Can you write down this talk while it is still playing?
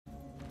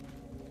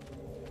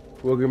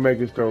Welcome back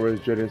to Star Wars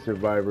Jedi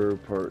Survivor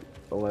Part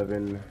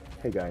 11.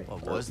 Hey guy.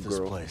 What was this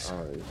girl. place?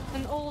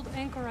 An old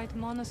anchorite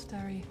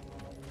monastery.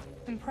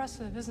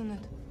 Impressive, isn't it?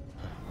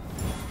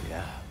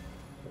 Yeah.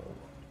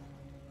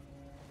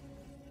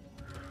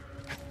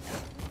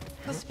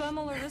 The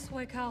Spemmel are this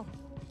way, Cal.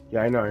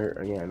 Yeah, I know.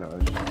 Yeah, I know.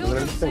 The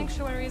Pilgrim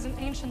Sanctuary is an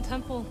ancient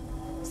temple.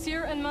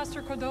 Seer and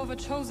Master Cordova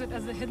chose it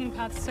as the Hidden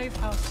Path's safe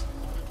house.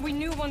 We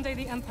knew one day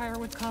the Empire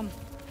would come.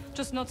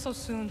 Just not so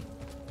soon.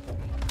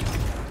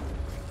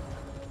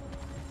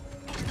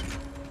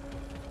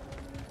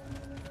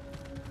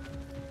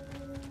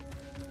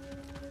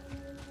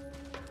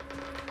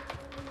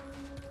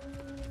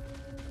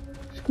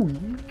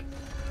 Squeak.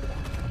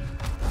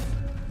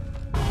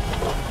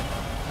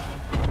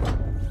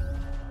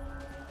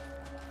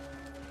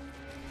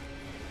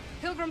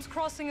 Pilgrim's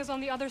Crossing is on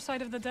the other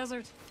side of the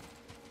desert.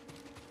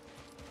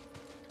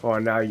 Oh,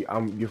 now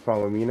you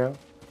follow me now?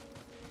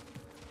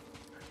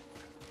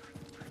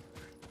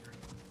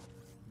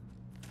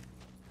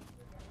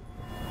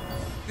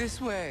 This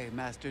way,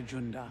 Master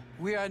Junda.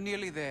 We are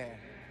nearly there.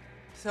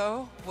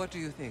 So, what do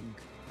you think?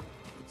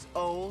 It's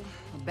old,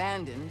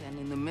 abandoned, and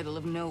in the middle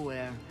of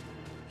nowhere.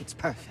 It's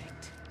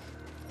perfect.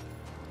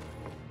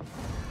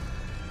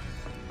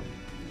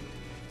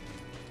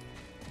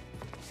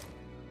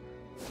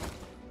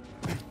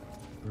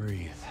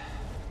 Breathe.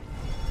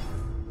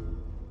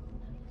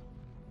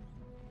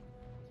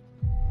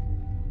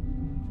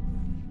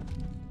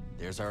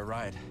 There's our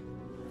ride.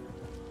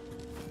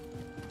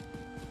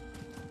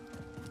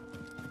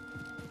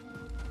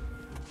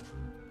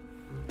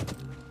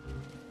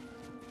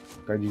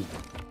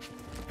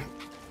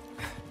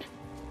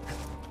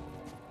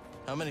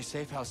 How many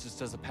safe houses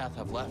does the path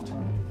have left?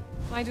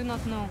 I do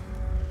not know.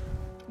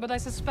 But I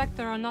suspect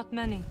there are not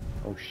many.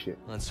 Oh shit.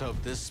 Let's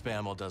hope this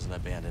Spammel doesn't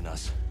abandon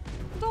us.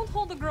 Don't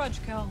hold a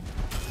grudge, Cal.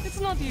 It's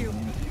not you.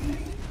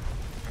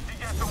 If he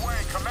gets away,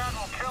 Command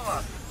will kill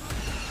us.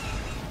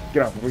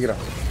 Get off, get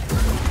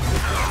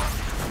off.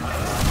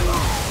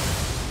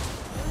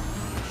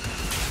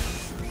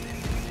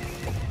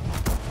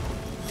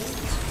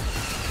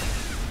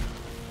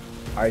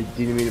 I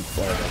didn't mean to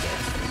play that.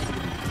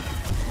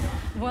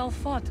 Well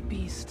fought,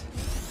 beast.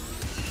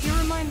 You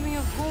remind me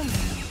of home.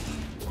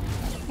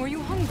 Were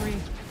you hungry?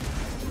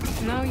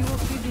 Now you will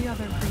feed the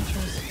other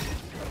creatures.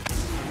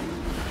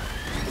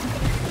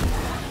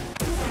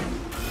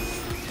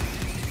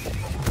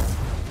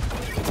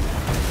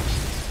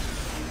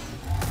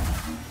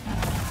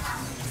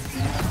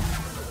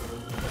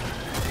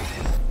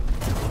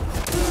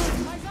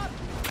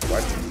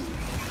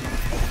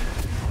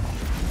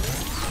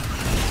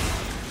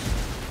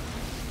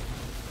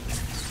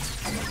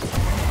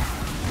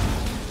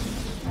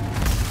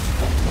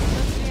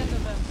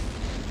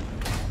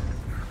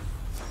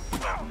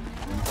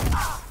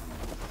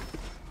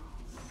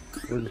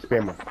 Where's the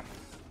spammer?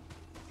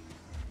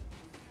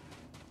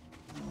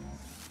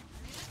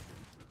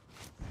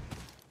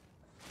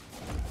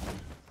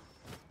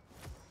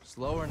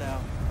 Slower now.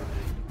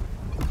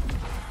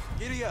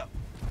 Giddy up.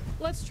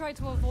 Let's try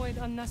to avoid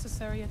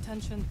unnecessary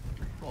attention.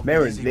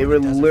 Marin, they were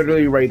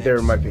literally right there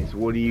in my face.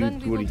 What do you Then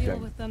we will deal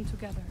saying? with them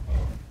together.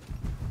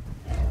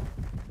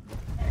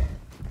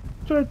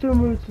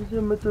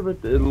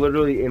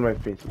 Literally in my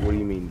face. What do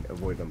you mean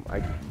avoid them?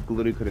 I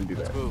literally couldn't do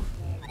that. Let's move.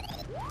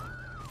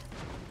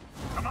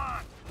 Come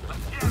on,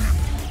 let's get him.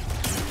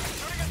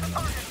 Shooting at the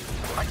target.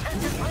 I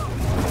can't get through.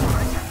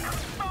 I can't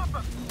stop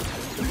him.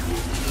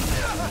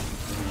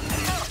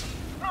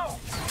 No,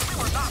 we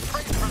were not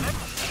trained for this.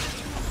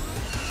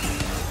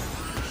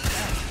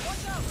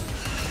 Watch out!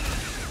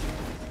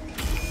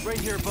 Right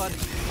here, bud.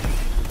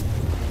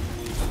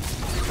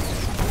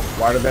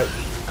 Why did that?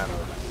 I don't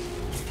know.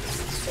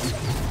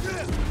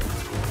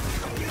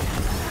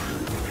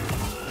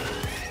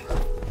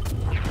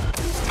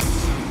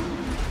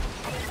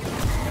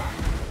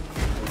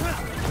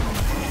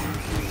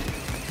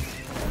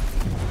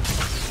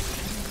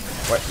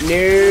 What?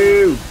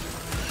 No!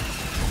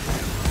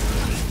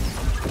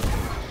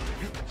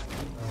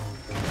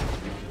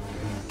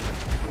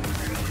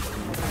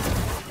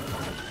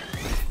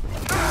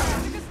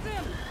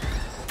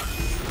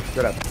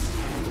 Shut up.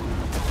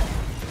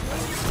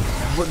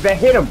 What, that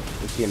hit him!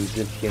 This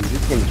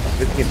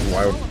game's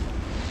wild.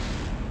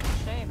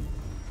 Shame.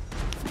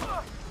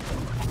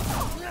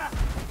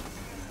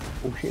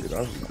 Oh shit, that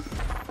was,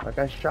 like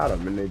I shot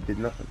him and they did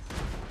nothing.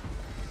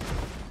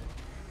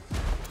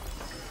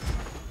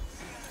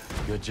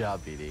 Good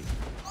job, BD.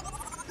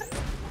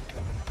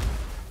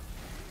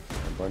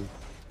 Button.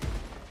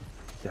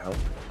 To help.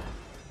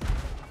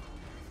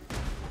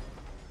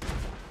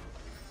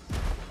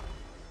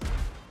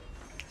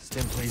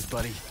 Stim, please,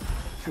 buddy.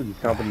 He's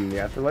helping in the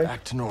afterlife.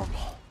 Back to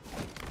normal.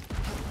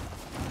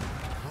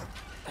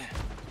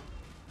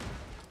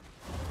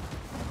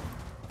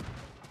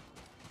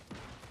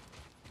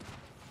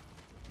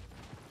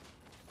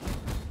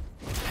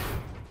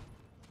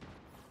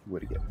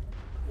 Where'd it go?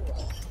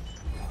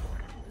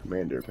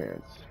 Commander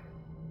pants.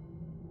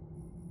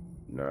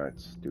 No,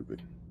 it's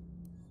stupid.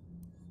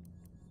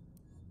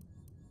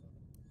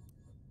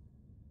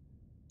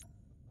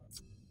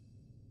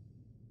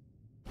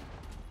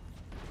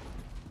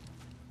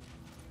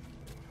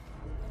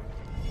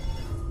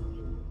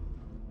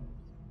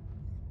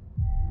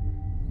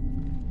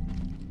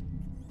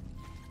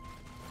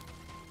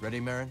 Ready,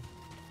 Marin?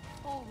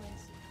 Always.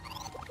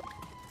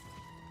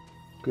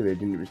 Good, they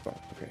didn't respond.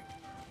 Okay.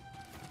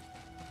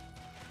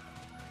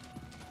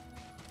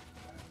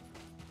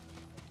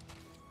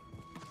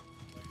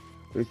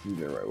 This is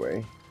the right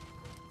way.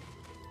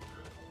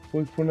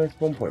 What's for next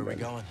spawn Where point, are we man?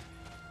 going?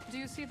 Do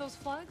you see those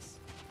flags?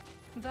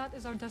 That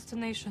is our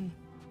destination.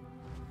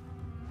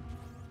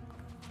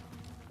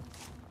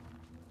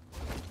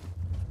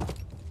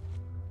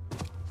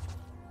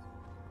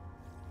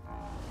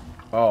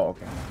 Oh,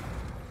 okay.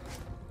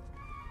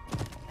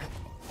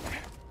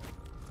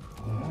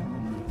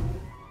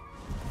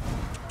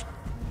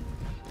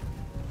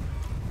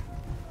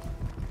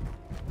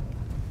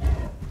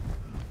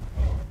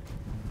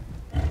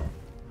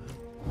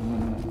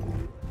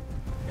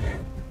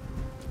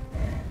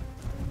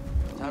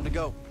 Time to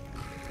go.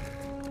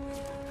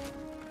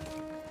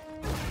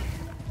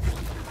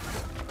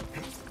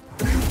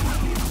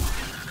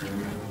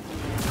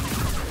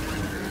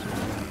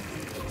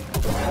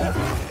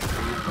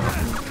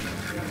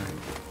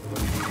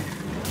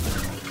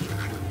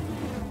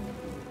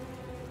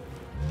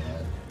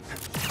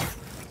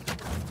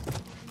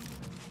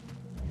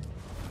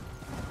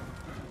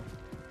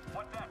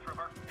 What's that,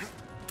 Trevor?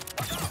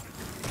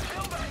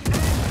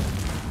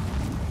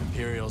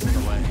 Imperial's in the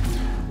way.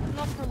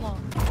 Not for long.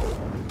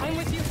 I'm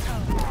with you,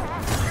 Cal.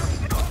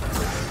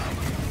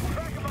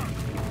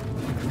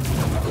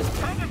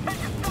 Time to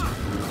take a shot!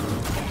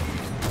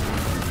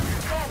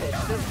 Damage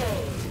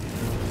sustained.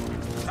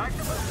 Time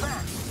to move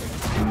back!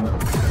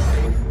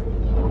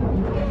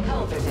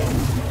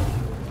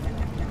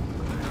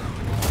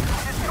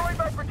 Destroyed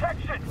by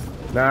protection!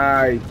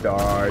 Nice,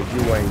 dog.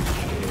 You ain't shit.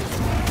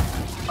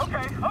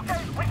 Okay,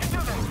 we can do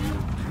this!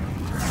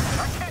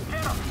 I can't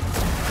get him!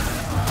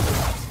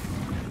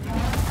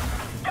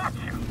 Got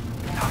you!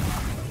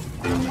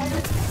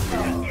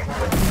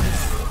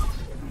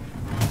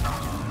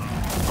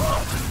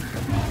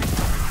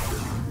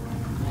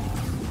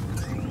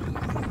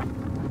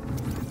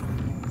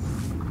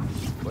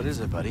 What is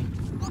it, buddy?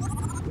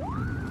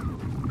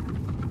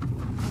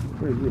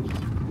 What is this?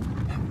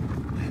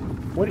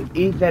 What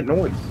is that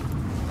noise?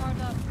 Guard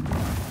up.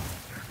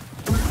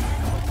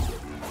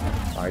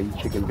 Ah, you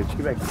chicken bitch,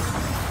 get back here.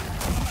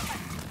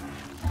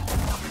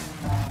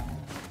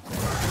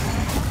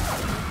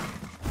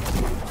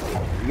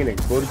 You're gonna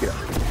explode, get up.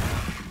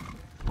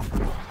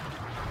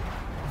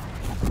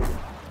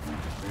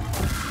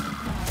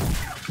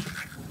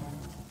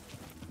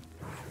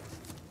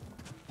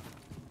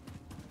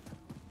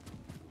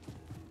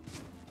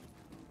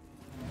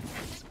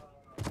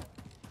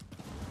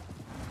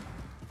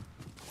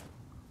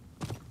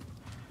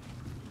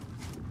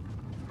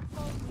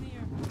 Foes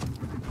near.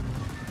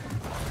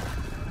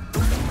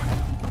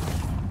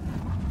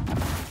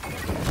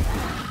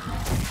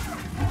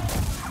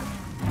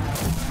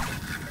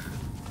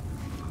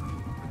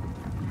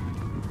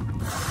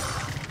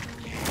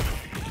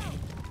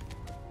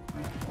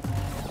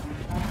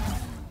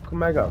 Come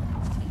back up.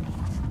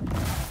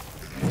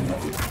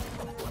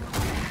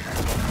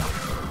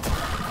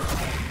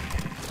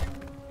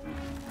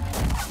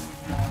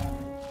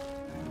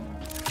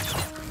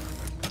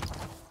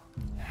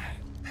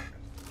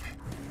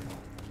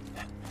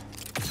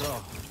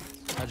 So,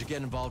 how'd you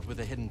get involved with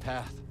the hidden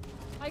path?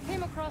 I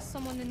came across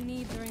someone in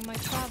need during my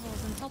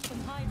travels and helped them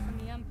hide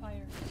from the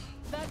Empire.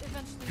 That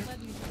eventually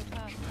led me to the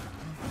path.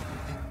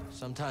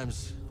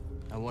 Sometimes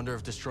I wonder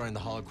if destroying the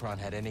holocron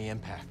had any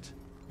impact.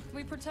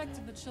 We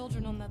protected the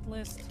children on that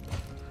list.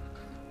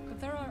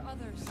 But there are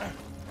others.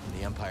 And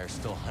the Empire's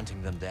still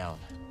hunting them down.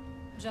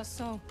 Just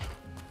so.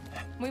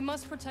 We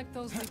must protect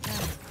those we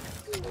can.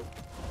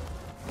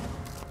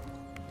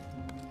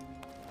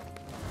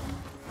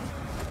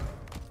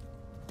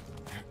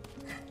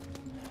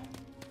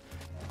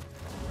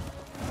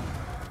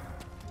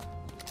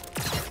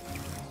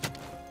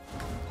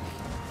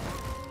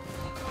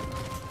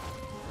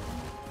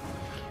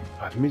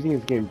 The music in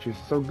this game is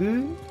just so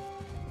good.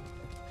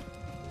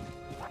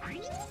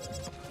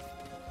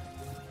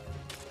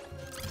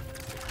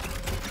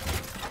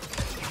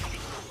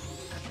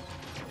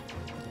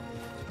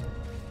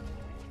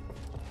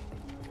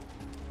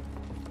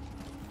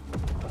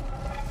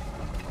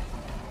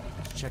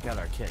 Let's check out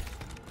our kit.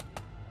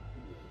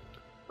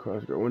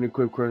 Crossguard. When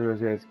equipped,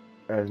 Crossguard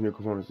has new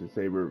components to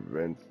saber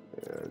vents.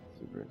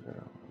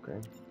 Okay.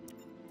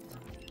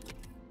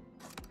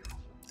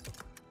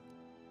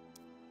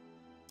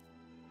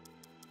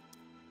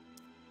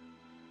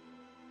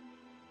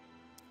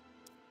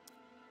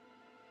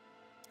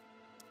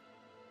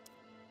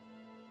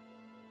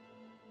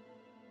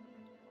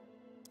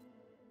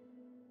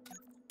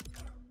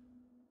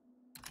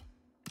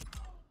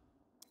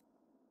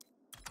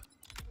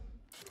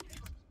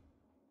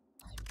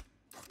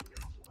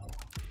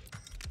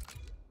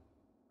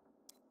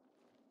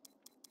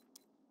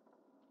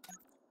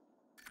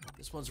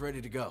 This one's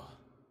ready to go.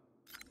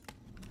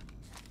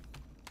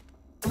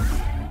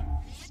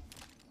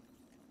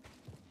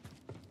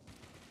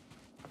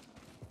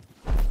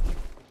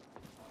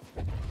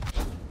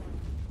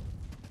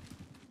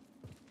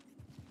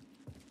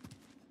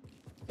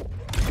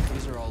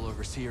 These are all over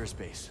Receiver's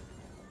base.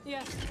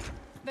 Yes,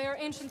 they are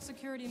ancient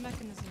security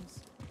mechanisms.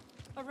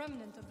 A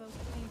remnant of those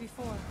that came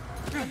before.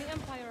 When the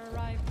Empire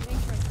arrived, the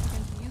Ancients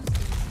began to use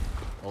these.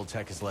 Old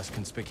tech is less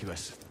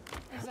conspicuous.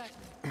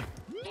 Exactly.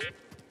 Well done.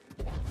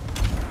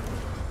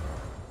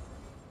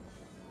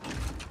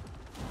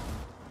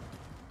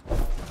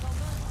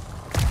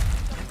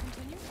 Shall we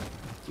continue?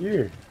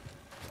 Yeah.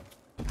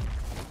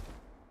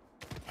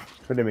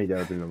 Kunnen me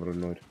daar binnen, waarom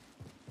nooit?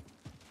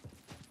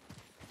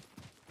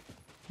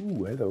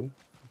 Oeh, hello.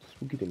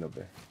 Spooky thing up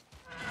there.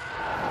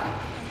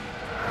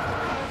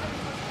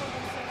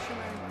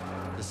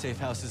 The safe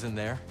house is in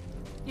there?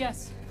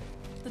 Yes.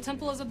 The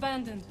temple is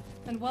abandoned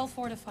and well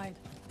fortified.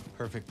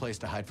 Perfect place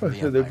to hide Oh, from the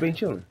so they've Empire. been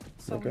chilling.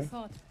 So we Okay.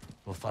 thought.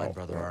 We'll find Oh,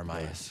 Brother right,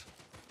 Armias.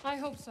 I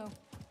hope so.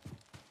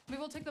 We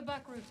will take the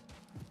back route.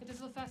 It is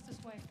the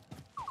fastest way.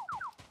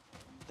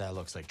 That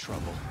looks like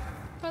trouble.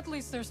 At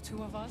least there's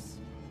two of us.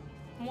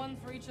 One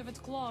for each of its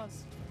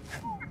claws.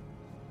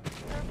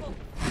 Careful.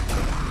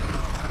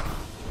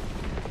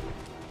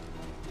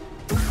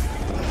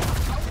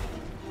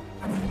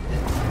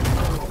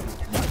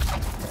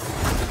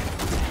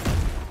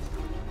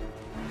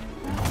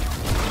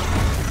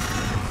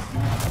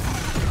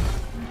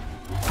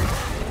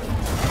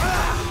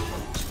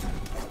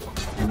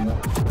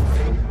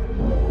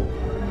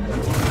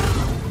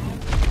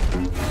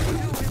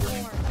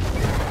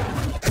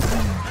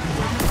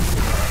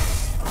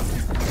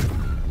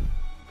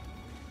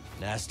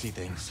 Nasty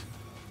things.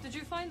 Did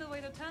you find the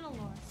way to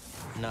Tanalor?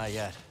 Not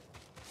yet.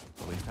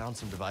 But we found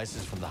some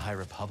devices from the High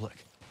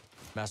Republic.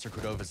 Master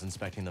Cordova's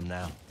inspecting them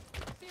now.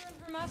 Fear and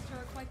her master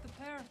are quite the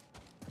pair.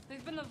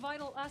 They've been a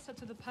vital asset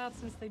to the path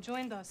since they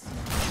joined us.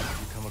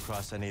 You come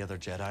across any other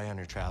Jedi on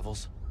your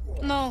travels?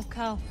 No,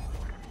 Cal.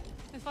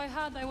 If I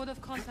had, I would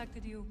have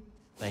contacted you.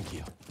 Thank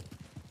you.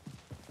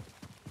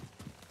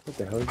 What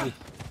the hell is this?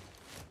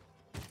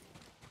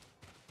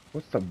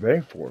 What's the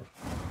bag for?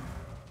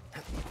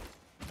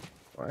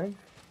 What?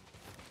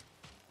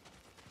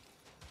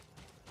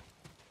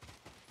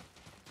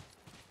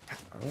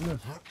 I don't know.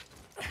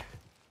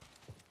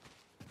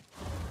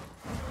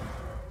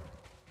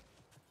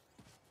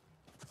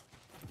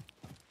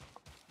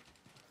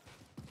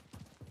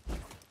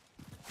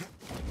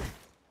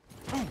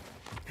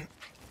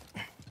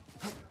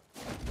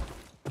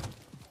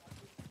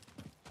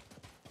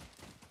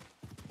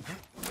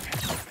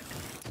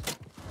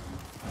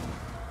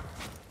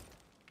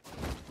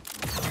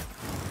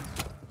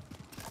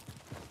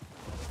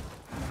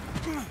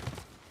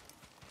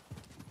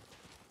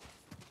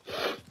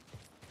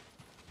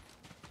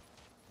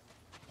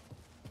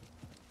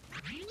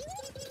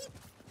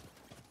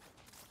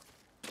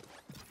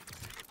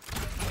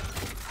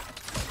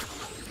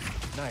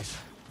 Nice.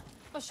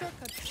 A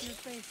shortcut to your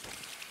base.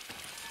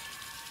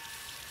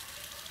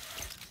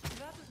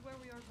 That is where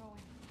we are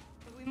going.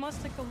 But we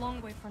must take the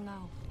long way for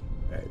now.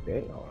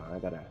 Hey, oh, I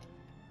gotta.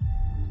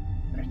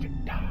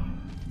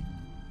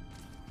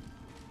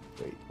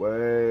 Wait,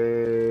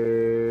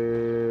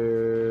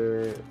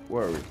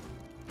 where are we?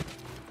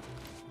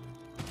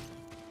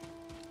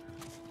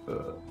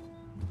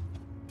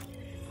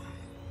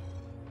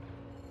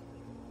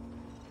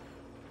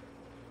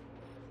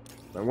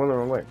 I'm going the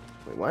wrong way.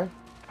 Wait, what?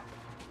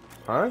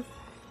 Huh?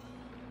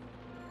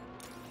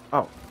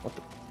 Oh, what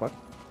the fuck?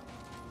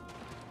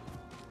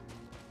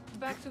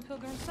 Back to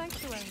Pilgrim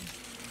Sanctuary.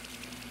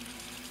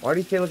 Why do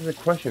you say look at the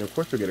question? Of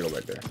course we're gonna go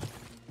back there.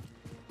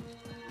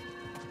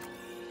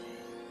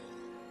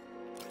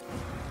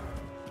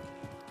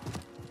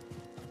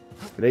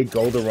 Did they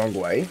go the wrong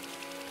way?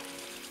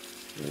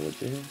 What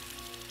the hell?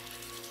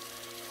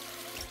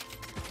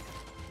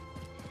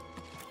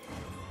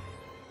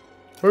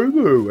 How you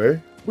go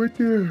away? Right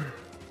there.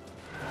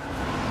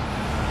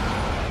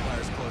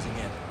 Empire's closing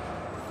in.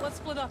 Let's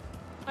split up.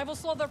 I will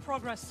slow their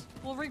progress.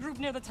 We'll regroup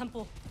near the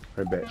temple.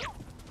 I bet.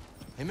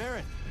 Hey,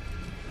 Marin.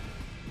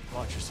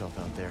 Watch yourself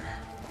out there.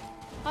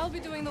 I'll be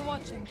doing the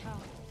watching,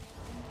 Cal.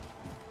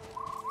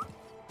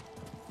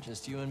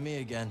 Just you and me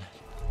again.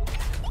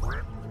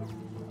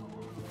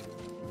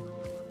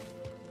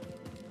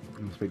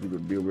 I'm expecting to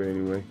be away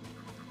anyway.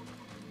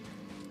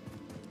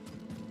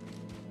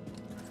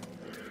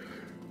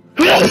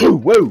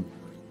 Whoa!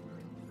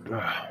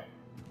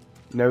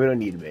 No, we don't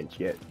need a bench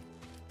yet.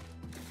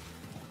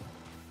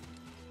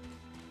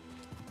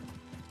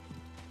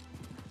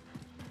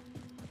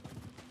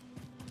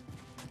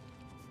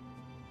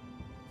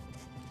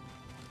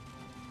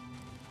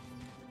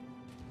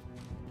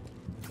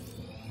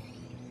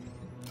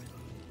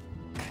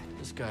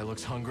 This guy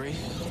looks hungry.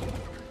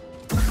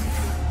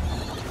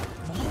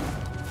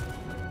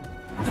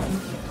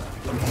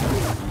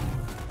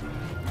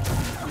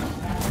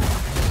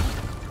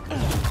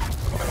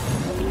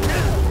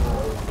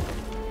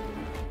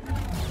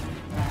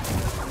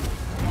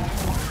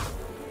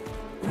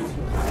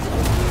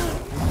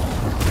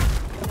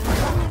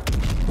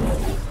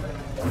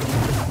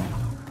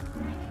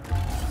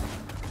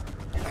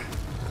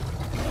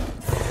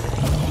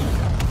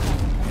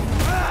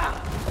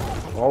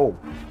 Oh.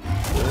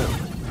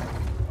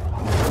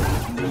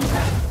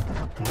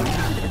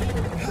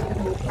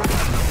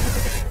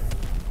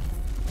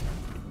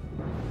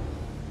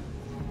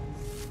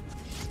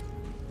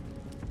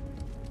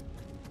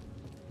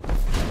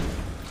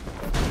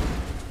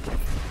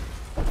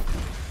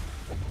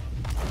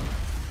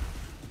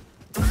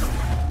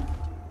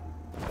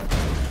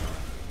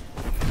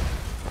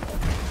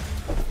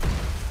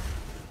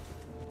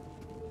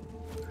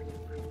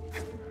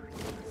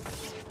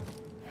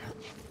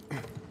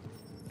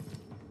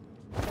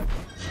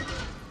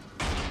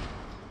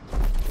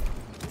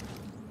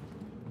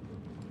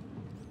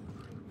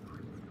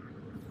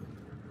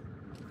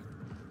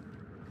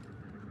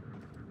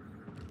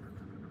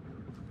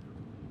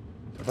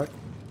 What?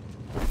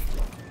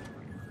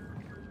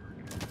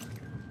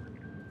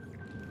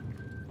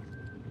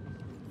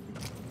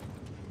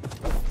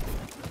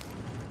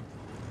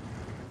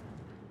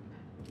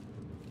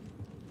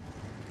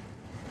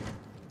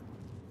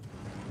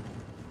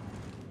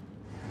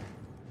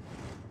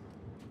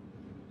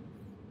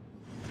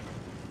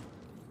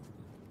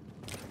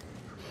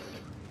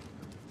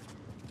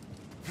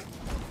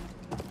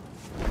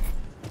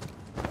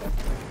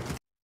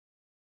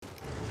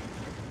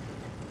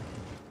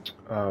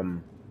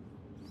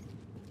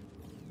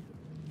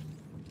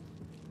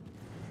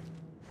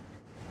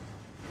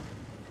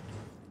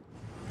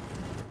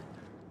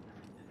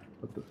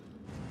 What the?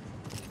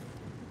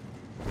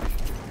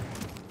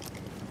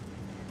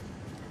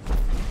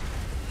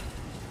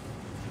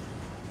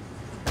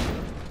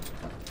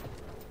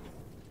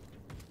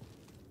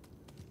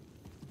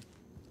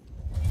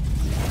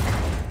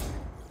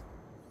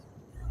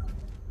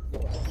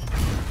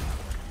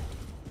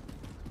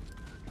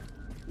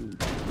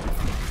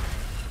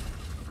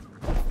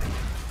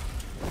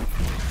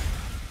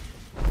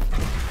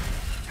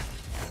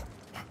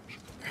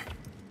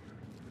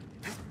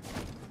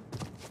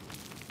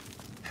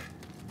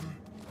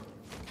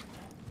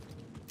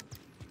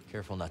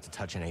 Careful not to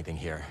touch anything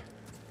here.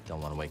 Don't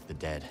want to wake the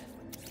dead.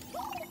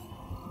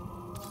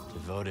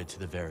 Devoted to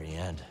the very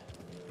end.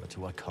 But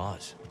to what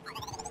cause?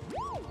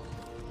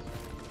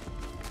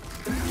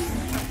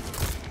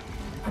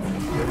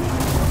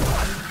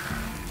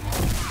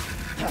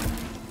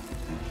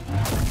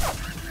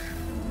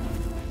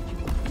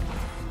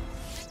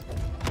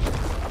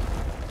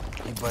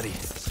 Hey buddy,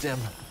 stim.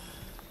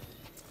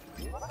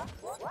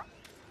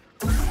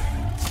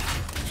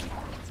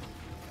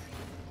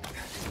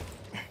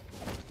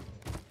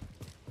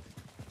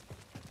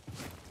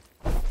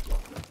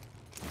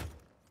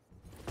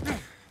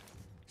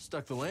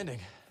 Stuck the landing.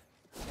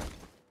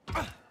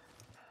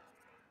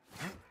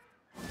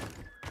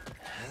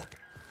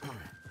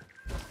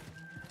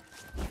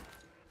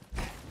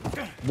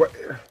 What?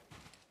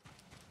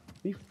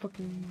 He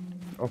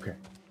fucking... Okay.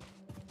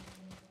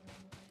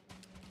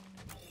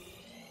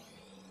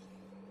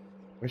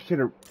 I should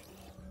have...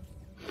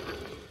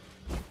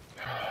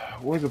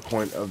 What was the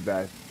point of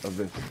that, of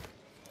this?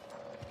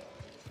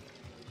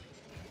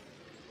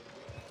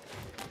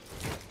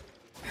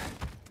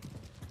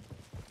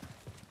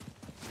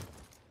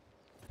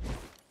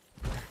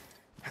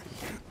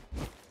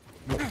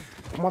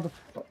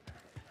 Motherfucker.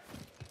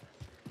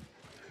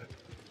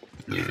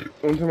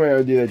 One time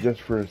I did that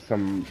just for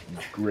some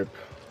grip.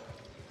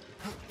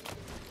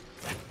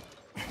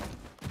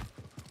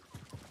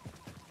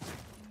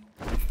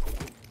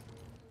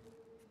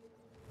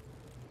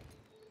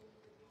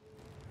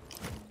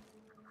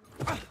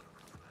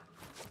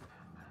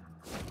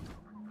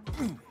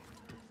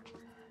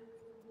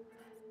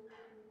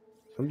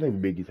 Something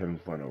big is having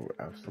fun over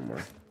out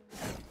somewhere.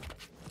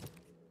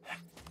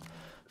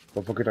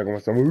 Motherfucker talking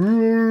about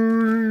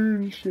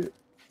some shit.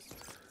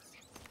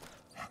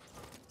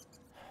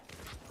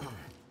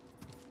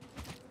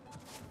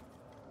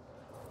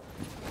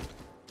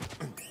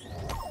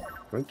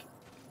 Right?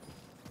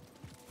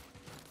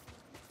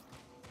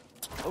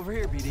 Over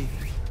here, BD.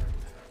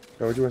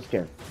 So what do you want to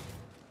scan?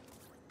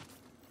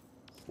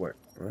 What?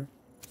 Huh?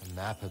 A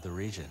map of the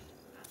region.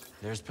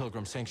 There's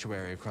Pilgrim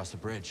Sanctuary across the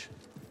bridge.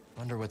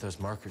 Wonder what those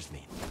markers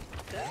mean.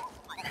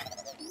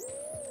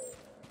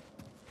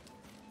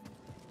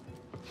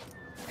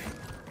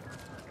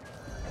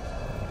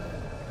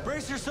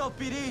 Brace yourself,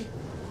 BD!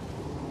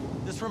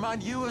 This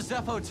remind you of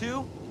Zepho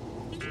too?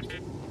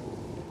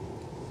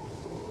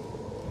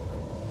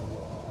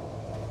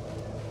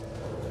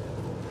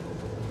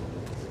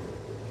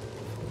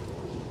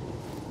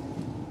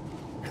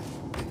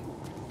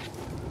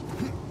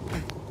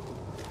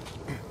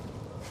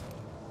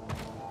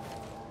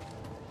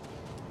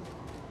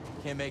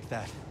 Can't make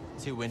that.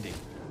 Too windy.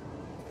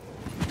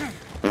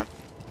 Gotta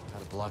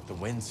block the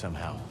wind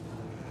somehow.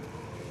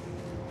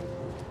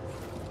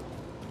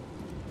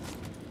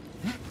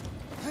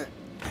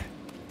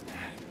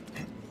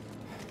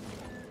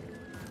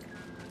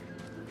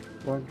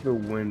 Block the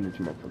wind, this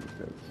motherfucker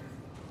says.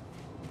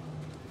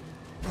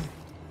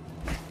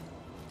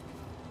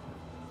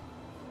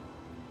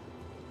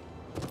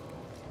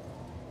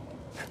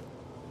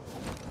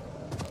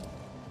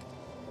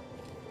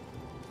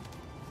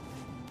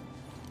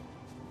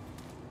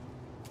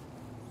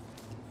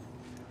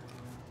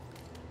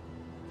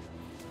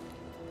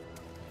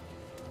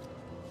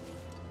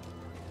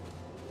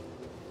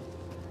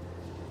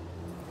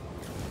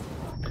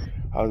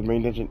 I was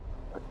paying attention.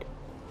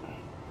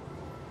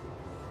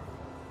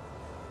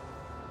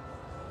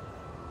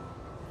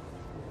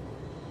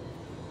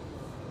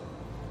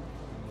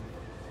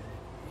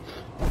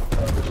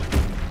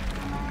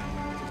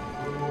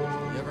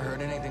 You ever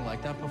heard anything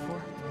like that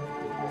before?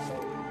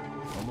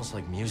 Almost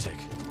like music.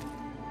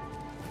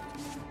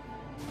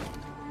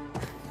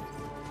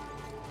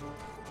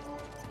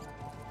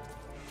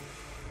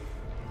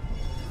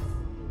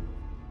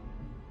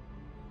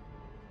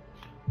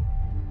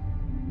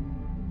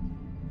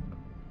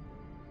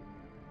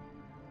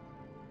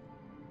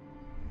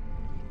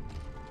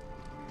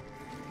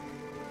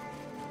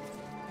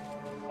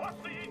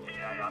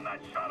 that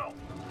shuttle.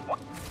 What?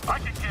 I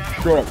can get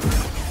him. Shut up.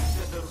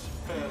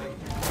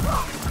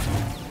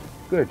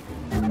 Good.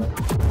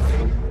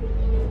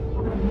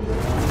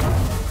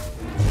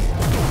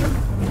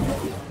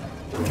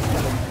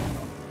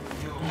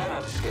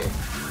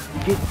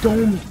 Get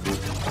domed.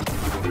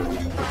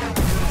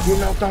 Get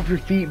knocked off your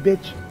feet,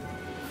 bitch.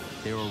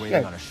 They were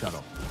waiting on a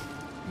shuttle.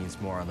 Means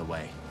more on the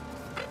way.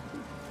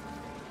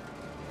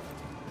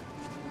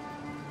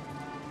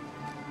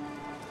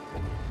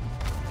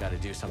 Gotta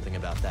do something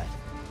about that.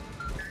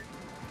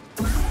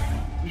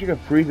 You should have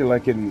freeze it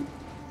like in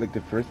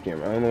the first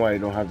game. I don't know why I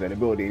don't have that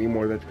ability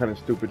anymore. That's kind of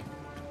stupid.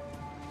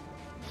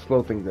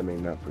 Slow things, I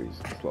mean, not freeze.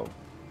 Slow.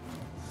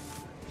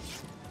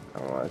 I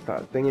don't know why it's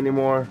not a thing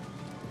anymore.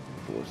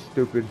 It was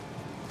stupid.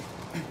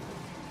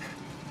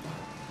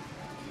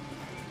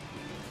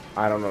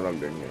 I don't know what I'm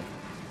doing here.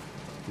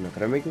 No,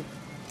 can I make it?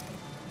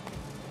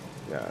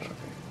 Yeah, okay.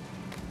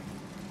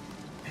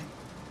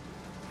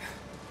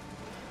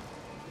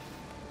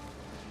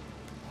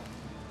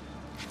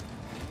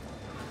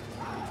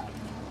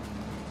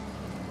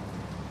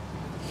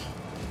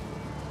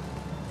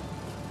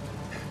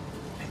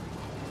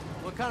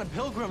 What kind of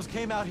pilgrims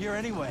came out here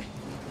anyway?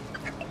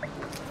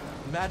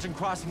 Imagine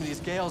crossing these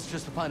gales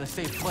just to find a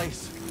safe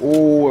place.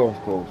 Oh, that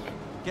was close.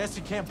 Guess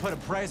you can't put a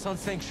price on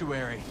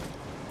Sanctuary.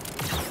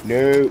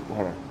 No,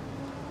 hold on.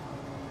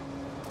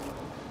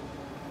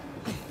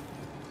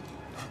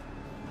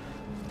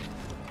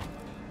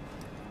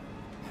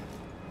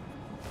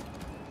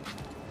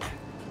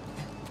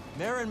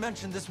 Marin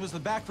mentioned this was the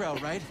back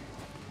route, right?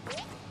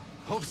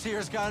 Hope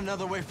Seer's got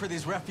another way for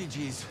these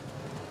refugees.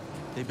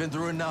 They've been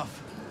through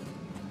enough.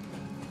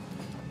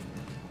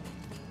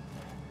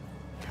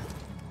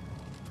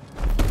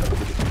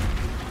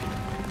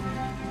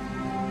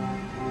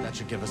 That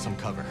should give us some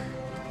cover.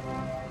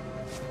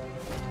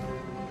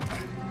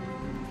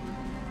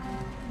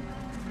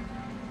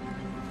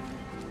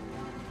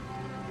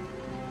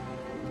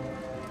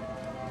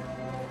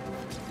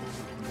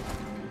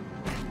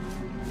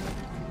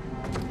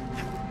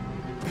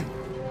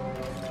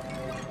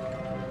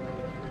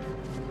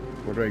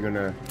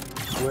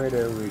 Where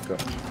do we go?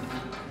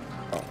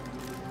 Oh.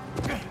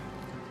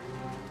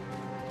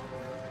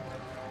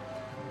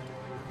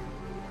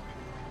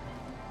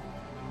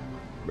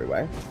 Wait,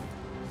 what?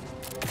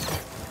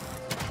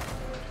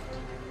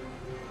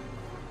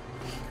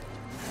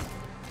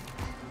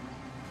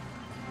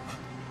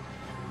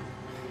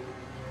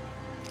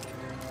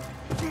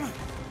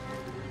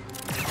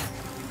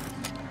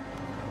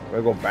 Do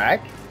I go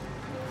back?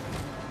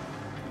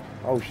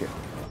 Oh shit.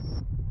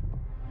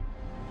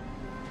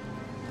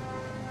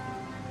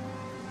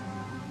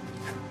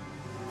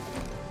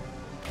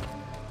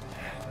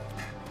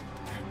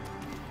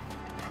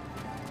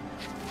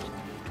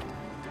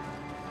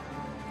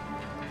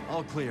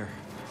 All clear.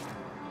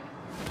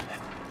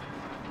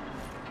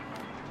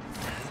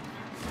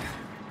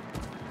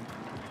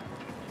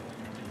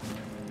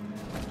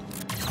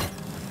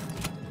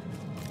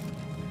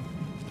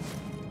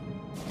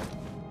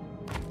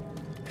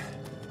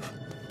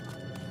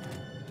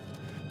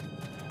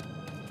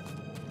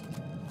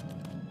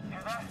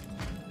 Hear that?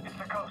 It's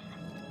the coast.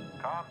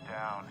 Calm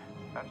down.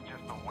 That's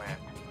just the wind.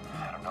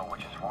 I don't know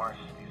which is worse,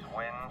 these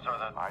winds or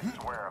the... I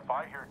swear, if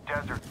I hear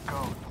desert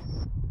ghosts...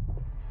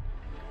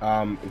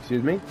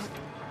 Excuse me?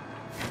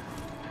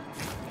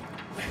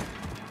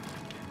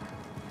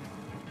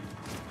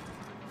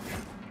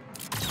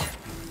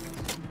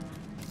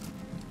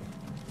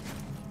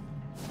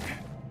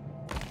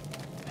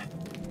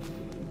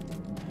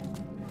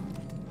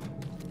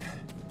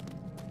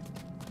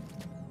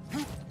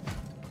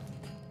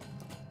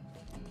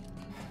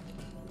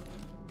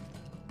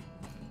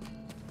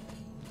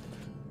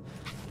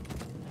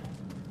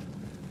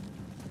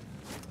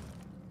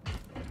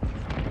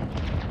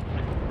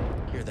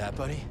 Hear that,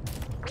 buddy?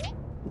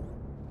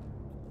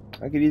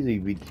 I could easily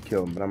beat to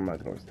kill him, but I'm not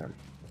gonna waste time.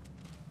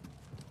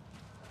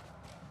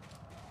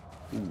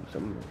 Ooh,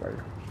 something on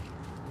fire.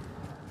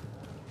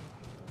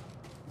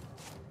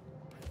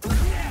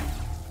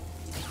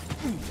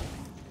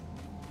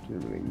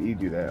 Didn't really need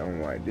to do that. I don't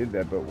know why I did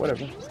that, but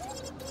whatever.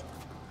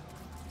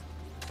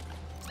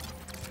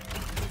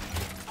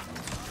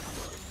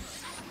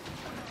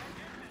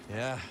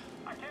 Yeah,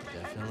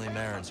 definitely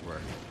Marin's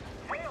work.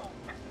 Will,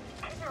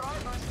 keep your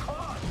eyes on his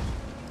claws.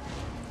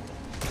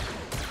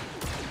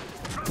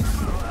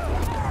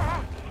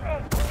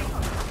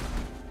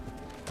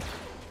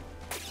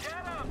 Get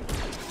him!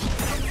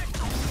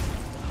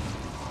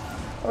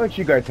 I'll let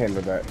you guys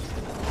handle that.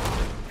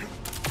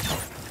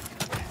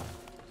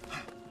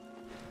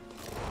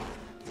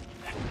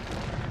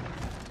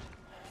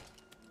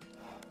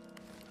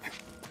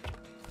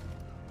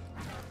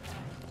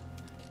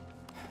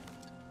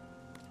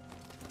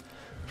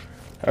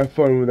 Have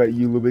fun with that,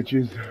 you little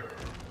bitches.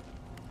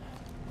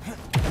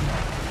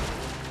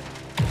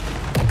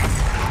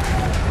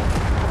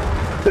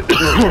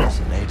 It's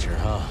nature,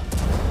 huh?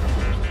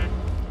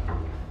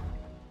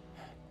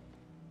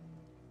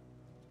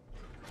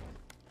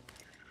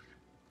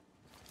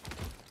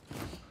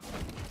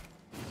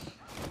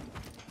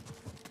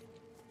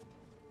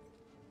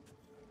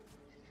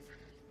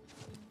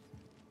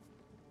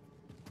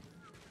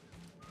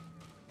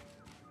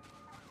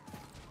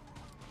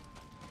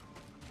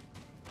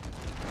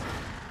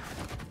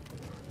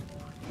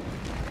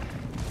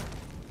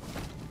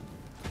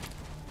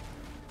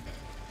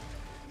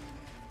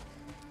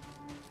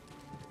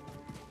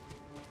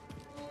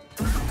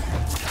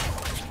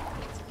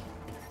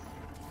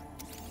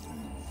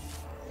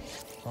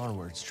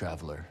 Onwards,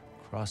 traveler.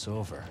 Cross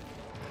over.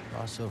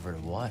 Cross over to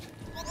what?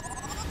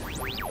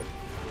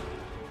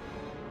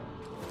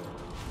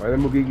 Why the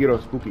Mookie get all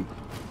spooky?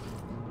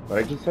 What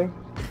did I just say?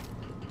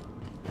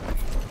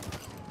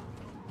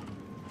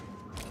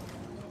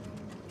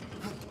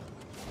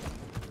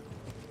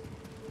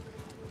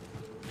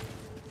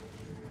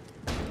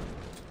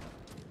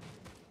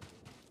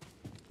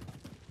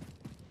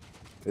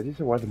 Did he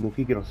say why the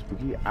Mookie get all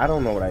spooky? I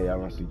don't know what I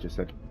honestly just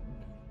said.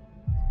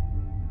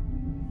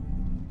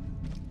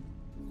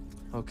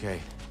 Okay,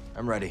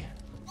 I'm ready.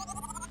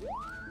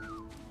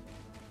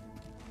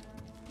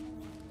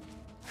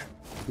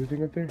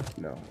 Anything up there?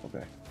 No,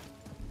 okay.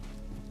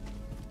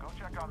 Go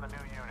check on the new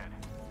unit.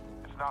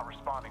 It's not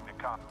responding to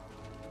com.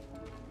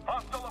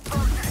 Hostile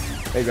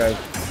approaching! Hey guys.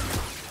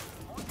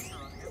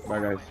 Bye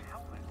guys.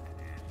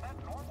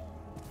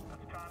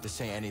 This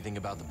say anything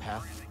about the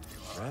path?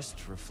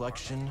 Rest,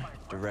 reflection,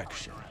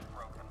 direction.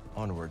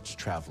 Onwards,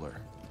 traveler.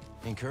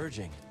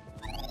 Encouraging.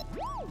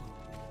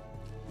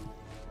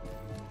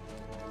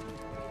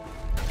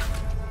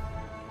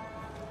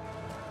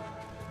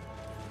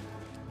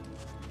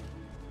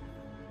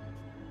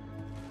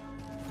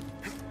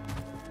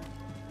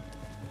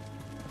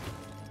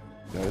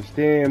 Another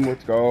stem,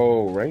 let's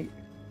go, right?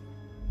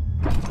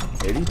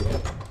 80?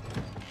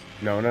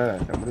 No,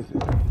 what is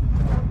it?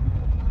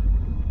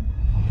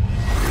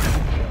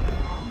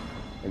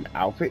 An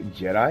outfit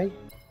Jedi?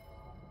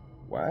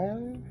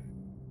 What?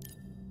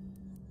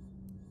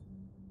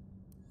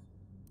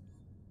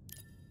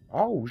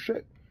 Oh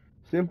shit.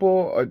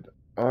 Simple,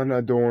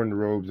 unadorned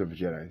robes of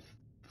Jedi,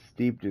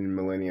 steeped in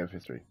millennia of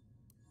history.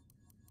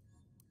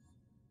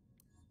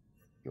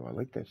 Yo, I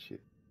like that shit.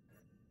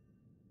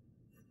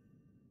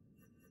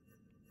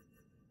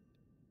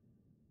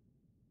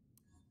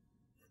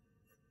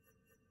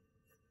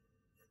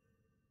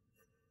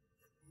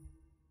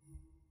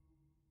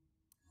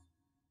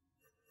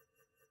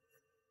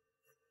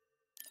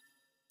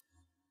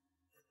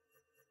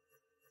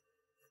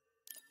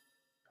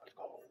 Let's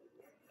go.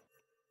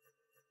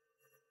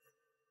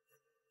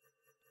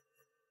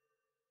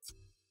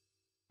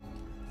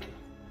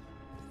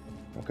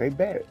 Okay,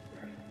 bet.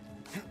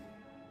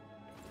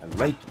 I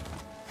like it.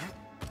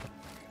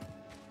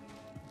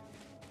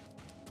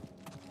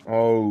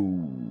 Oh,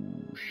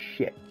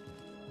 shit.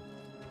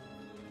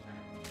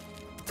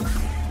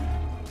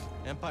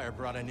 Empire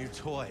brought a new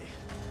toy.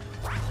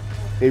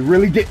 They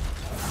really did.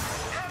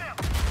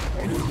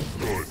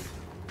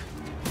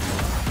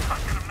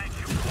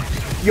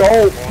 Yo,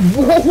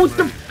 whoa, what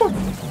the fuck?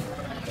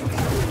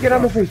 Get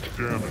out of my face.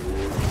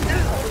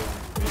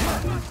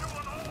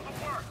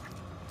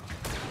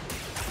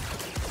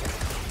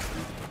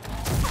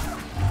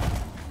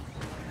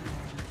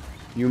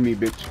 You me,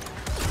 bitch.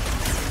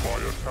 My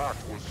attack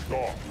was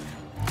stopped.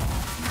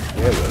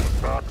 Yeah, it was.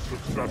 Attack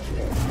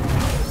successful.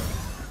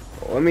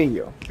 Oh, let me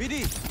heal.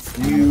 BD!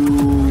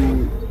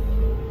 You...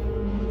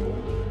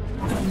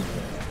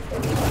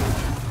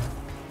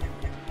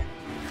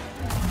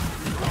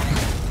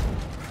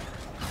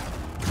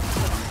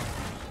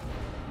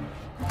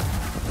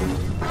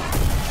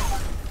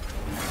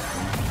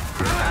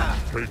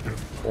 Taken.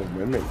 Oh,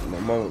 man, my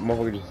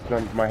motherfucker just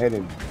slammed my head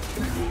in.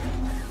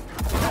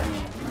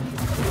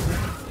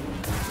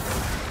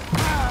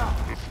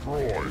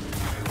 Destroyed.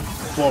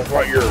 Well,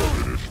 right here.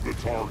 Finish the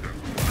target.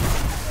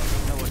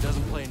 No one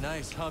doesn't play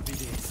nice, huh,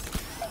 BD?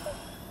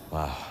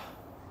 Wow,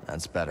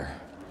 that's better.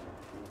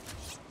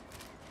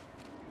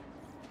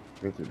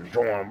 It's a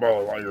destroying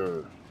ball right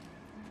here.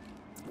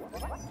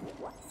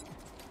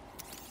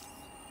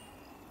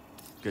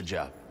 Good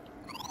job.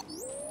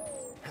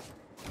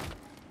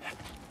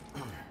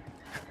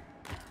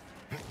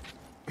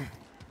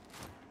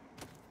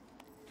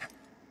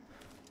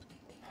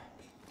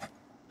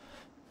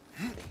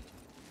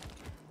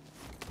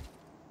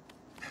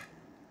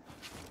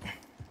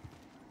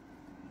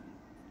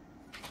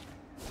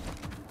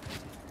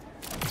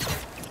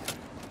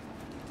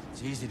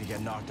 It's easy to get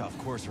knocked off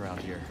course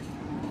around here.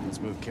 Let's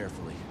move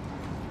carefully.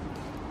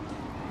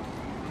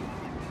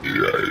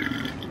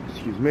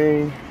 Excuse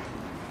me.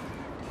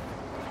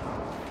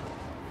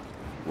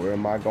 Where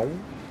am I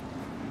going?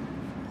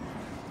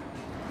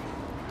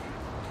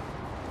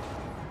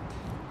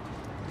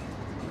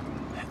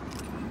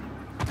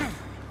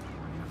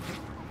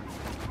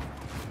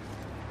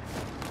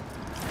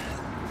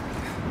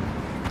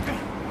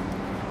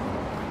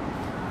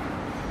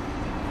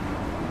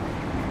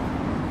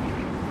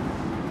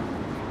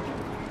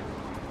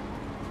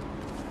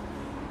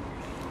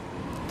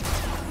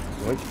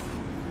 What?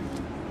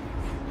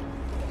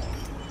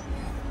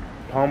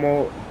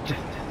 Pommel just.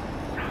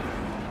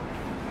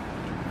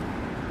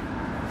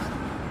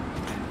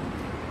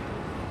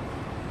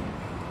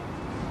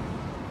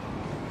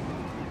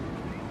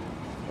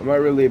 I'm not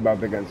really about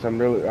the gun, so I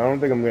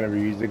don't think I'm gonna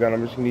reuse the gun.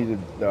 I'm just gonna use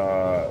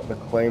the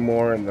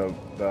claymore and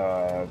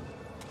the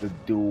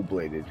dual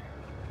bladed.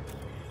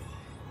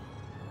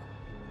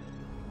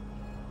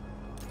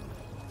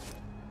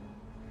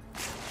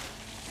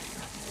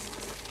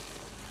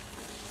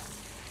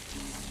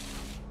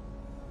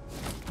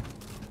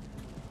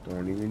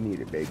 Don't even need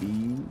it, baby.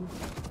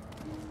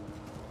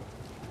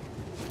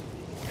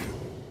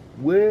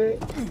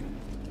 What?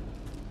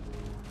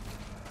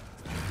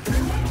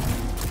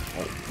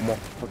 Oh,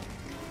 motherfucker.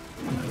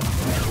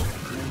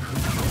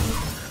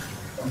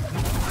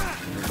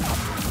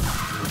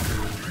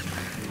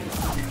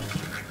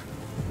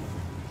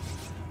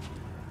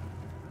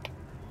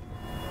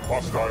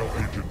 Hostile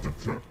agent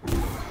detected.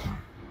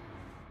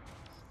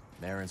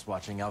 Marin's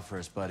watching out for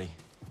us, buddy.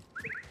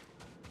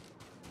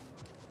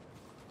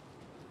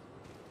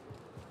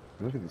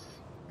 Look at this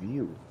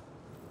view.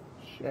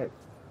 Shit.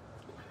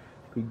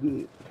 Pretty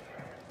good.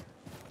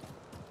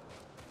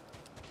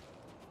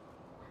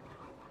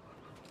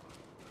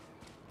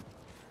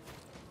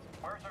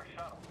 Where's our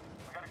shuttle?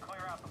 We gotta clear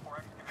out before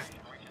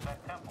excavation reaches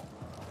that temple.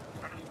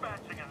 They're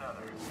dispatching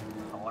another.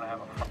 I wanna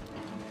have a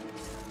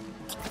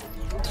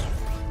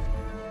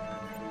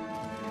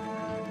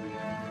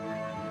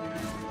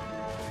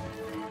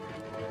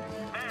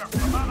there,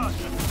 above us!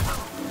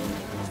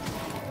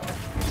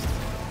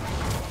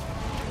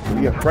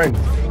 Be a friend.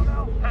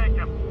 Take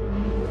him!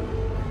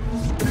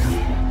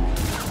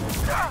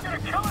 You're gonna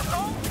kill us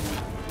all?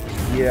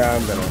 Yeah,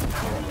 I'm gonna.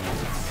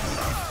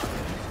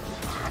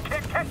 I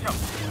can't catch him!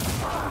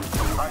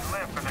 I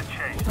live for the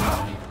chase.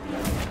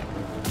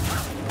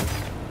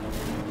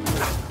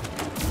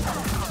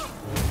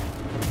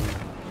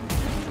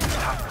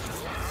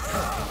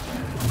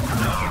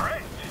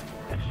 Great!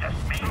 It's just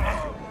me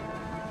now.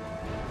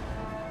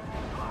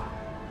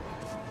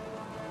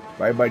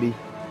 Bye, buddy.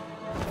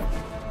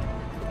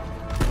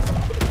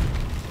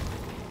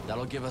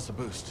 That'll give us a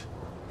boost.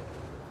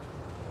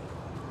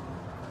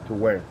 To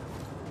where?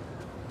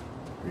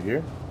 Right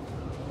here?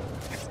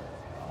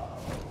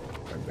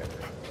 I bet.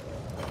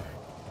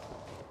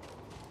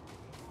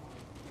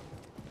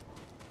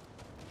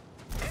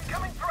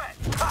 Incoming threat!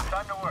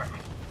 Time to work.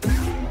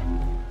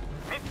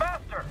 Be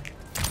faster!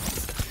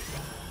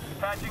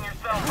 Patching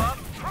yourself up?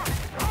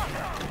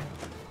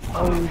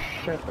 Oh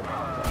shit.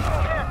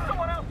 Yeah,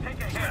 someone else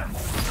take a hit.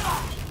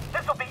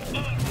 This'll be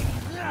easy.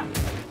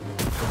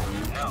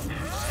 No.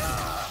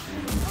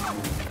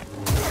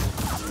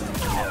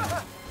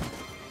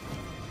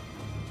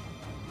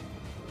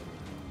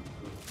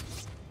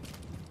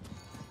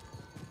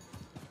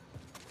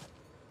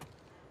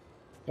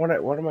 Why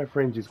don't my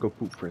friends just go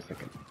poop for a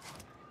second?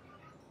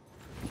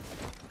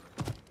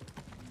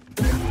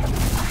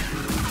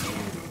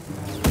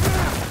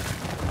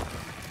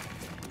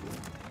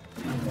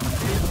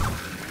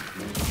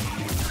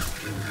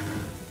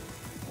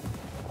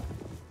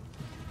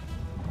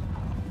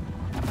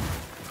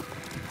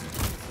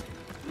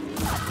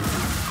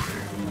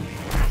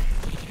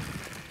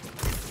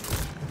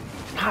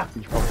 Stop,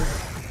 you fucker.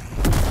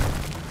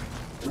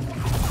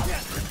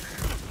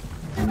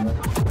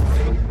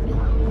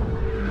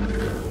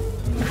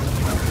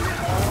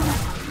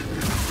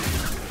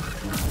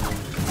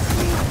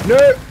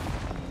 No!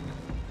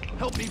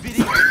 Help me,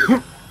 BD!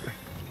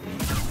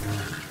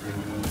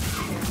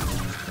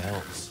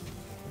 Helps.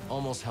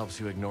 Almost helps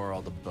you ignore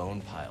all the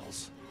bone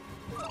piles.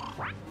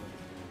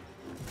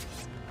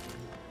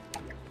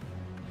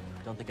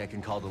 Don't think I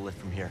can call the lift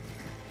from here.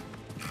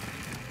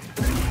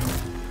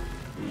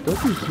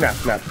 Don't you snap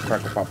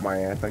crack up my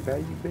ass like that,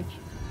 you bitch.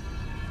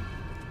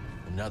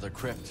 Another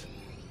crypt.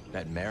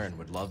 Bet Marin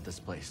would love this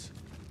place.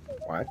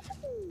 What?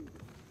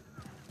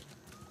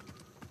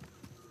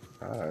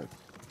 Oh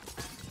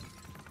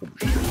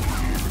shit.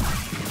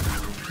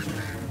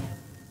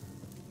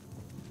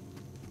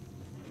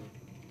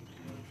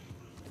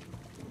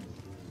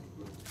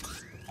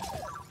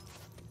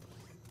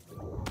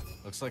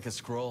 Looks like a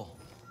scroll.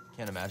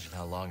 Can't imagine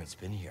how long it's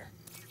been here.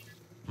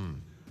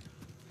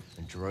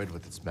 A droid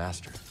with its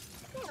master.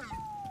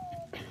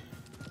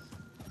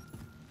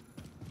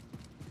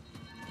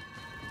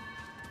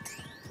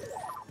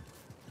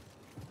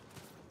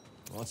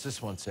 What's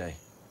this one say?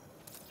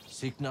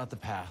 Seek not the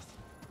path.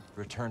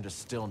 Return to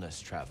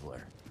stillness,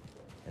 traveler.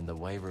 And the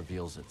way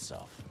reveals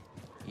itself.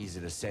 Easy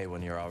to say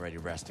when you're already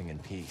resting in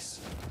peace.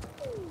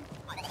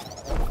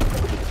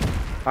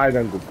 Hi,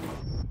 Dango.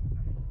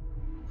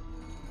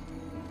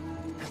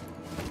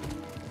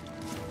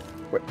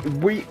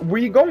 Where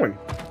you going?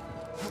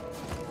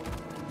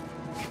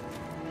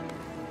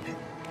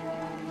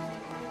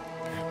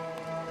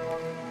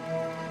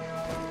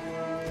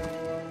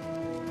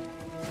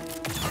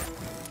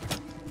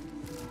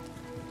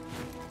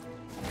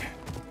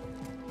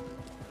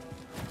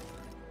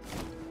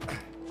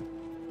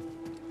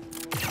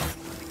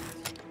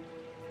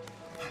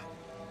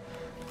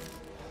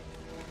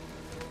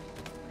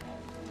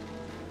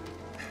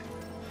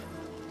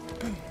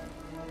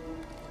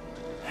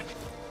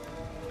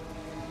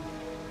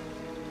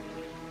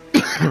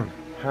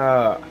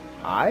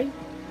 Hi?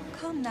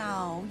 Come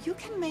now, you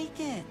can make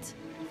it.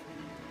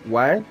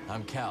 What?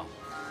 I'm Cal.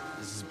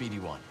 This is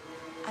BD1.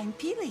 I'm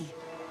Peely.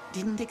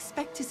 Didn't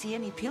expect to see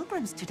any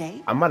pilgrims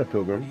today. I'm not a What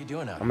pilgrim. are you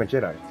doing out I'm a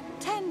Jedi.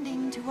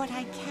 Tending to what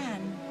I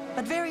can,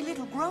 but very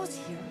little grows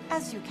here,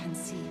 as you can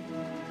see.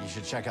 You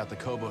should check out the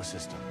Kobo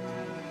system.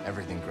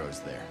 Everything grows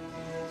there.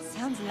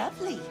 Sounds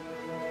lovely.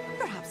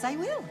 Perhaps I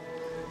will.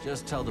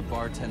 Just tell the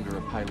bartender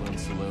of Pyloon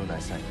Saloon I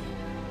sent you.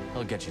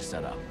 He'll get you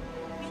set up.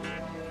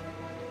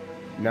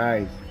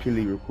 Nice.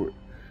 Chili recruit.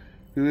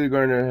 Chili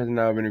Gardener has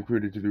now been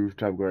recruited to the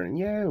rooftop garden.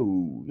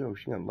 Yo,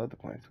 she gonna love the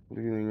plants.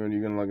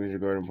 You're gonna log into your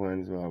garden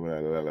plants. I don't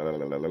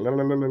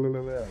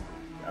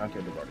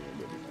care the garden.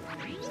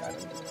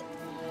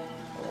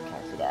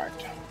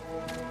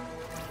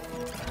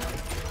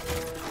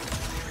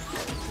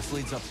 This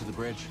leads up to the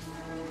bridge.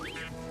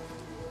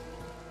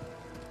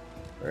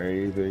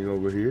 Anything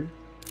over here?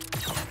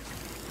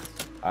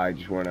 I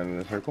just went out in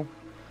a circle.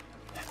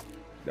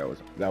 That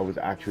was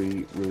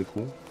actually really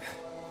cool.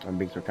 I'm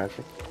being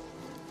sarcastic.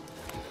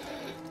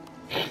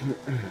 Can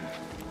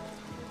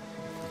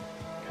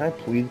I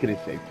please get a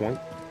save point?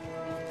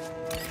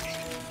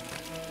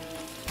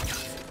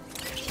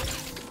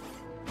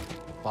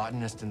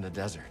 Botanist in the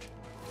desert.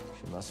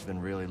 She must have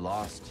been really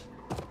lost.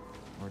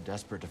 Or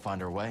desperate to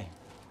find her way.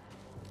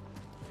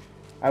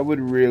 I would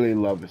really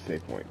love a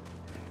save point.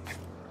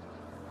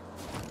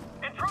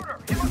 Intruder!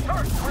 You must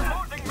hurt! We're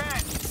losing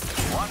men!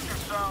 Watch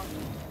yourself!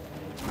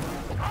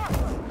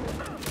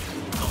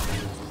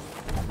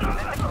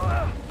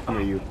 Come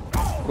here, you.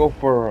 Go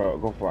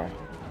fly.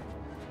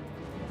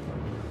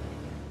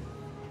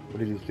 What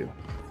did this do?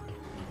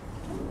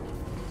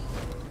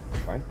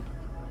 Fine.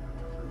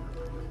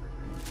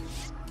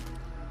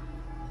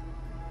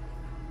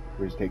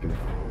 We're just taking it.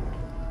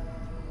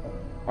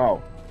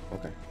 Oh,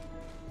 okay.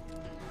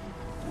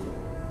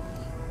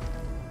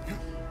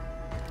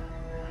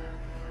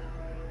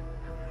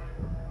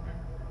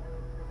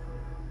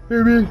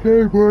 Give me a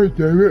save point,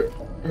 damn it.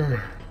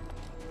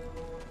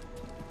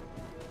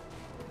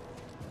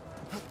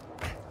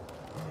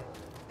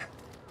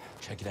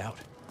 Check it out.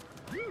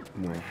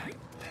 No.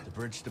 The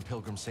bridge to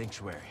Pilgrim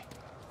Sanctuary.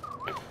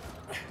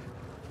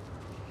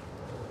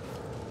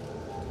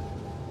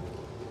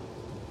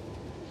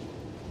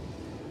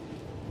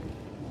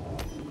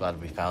 Glad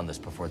we found this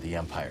before the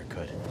Empire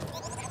could.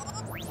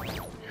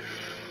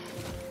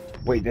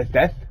 Wait, that's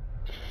death?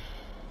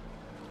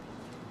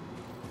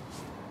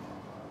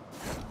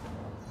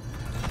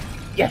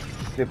 Yes!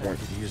 Save point.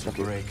 Could use a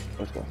break.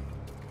 Let's go.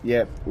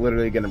 Yep,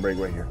 literally gonna break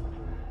right here.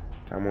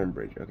 Time on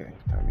bridge. Okay,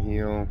 time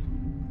heal.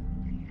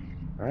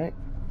 Alright.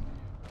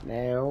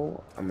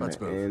 Now, I'm gonna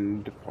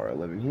end part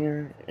 11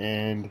 here.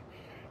 And,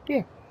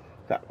 yeah.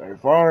 Not very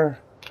far.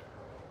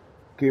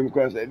 Came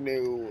across a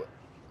new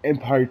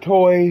Empire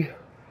toy.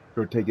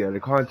 Or take it out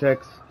of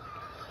context.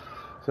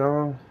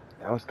 So,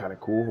 that was kind of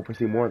cool. Hope I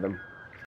see more of them.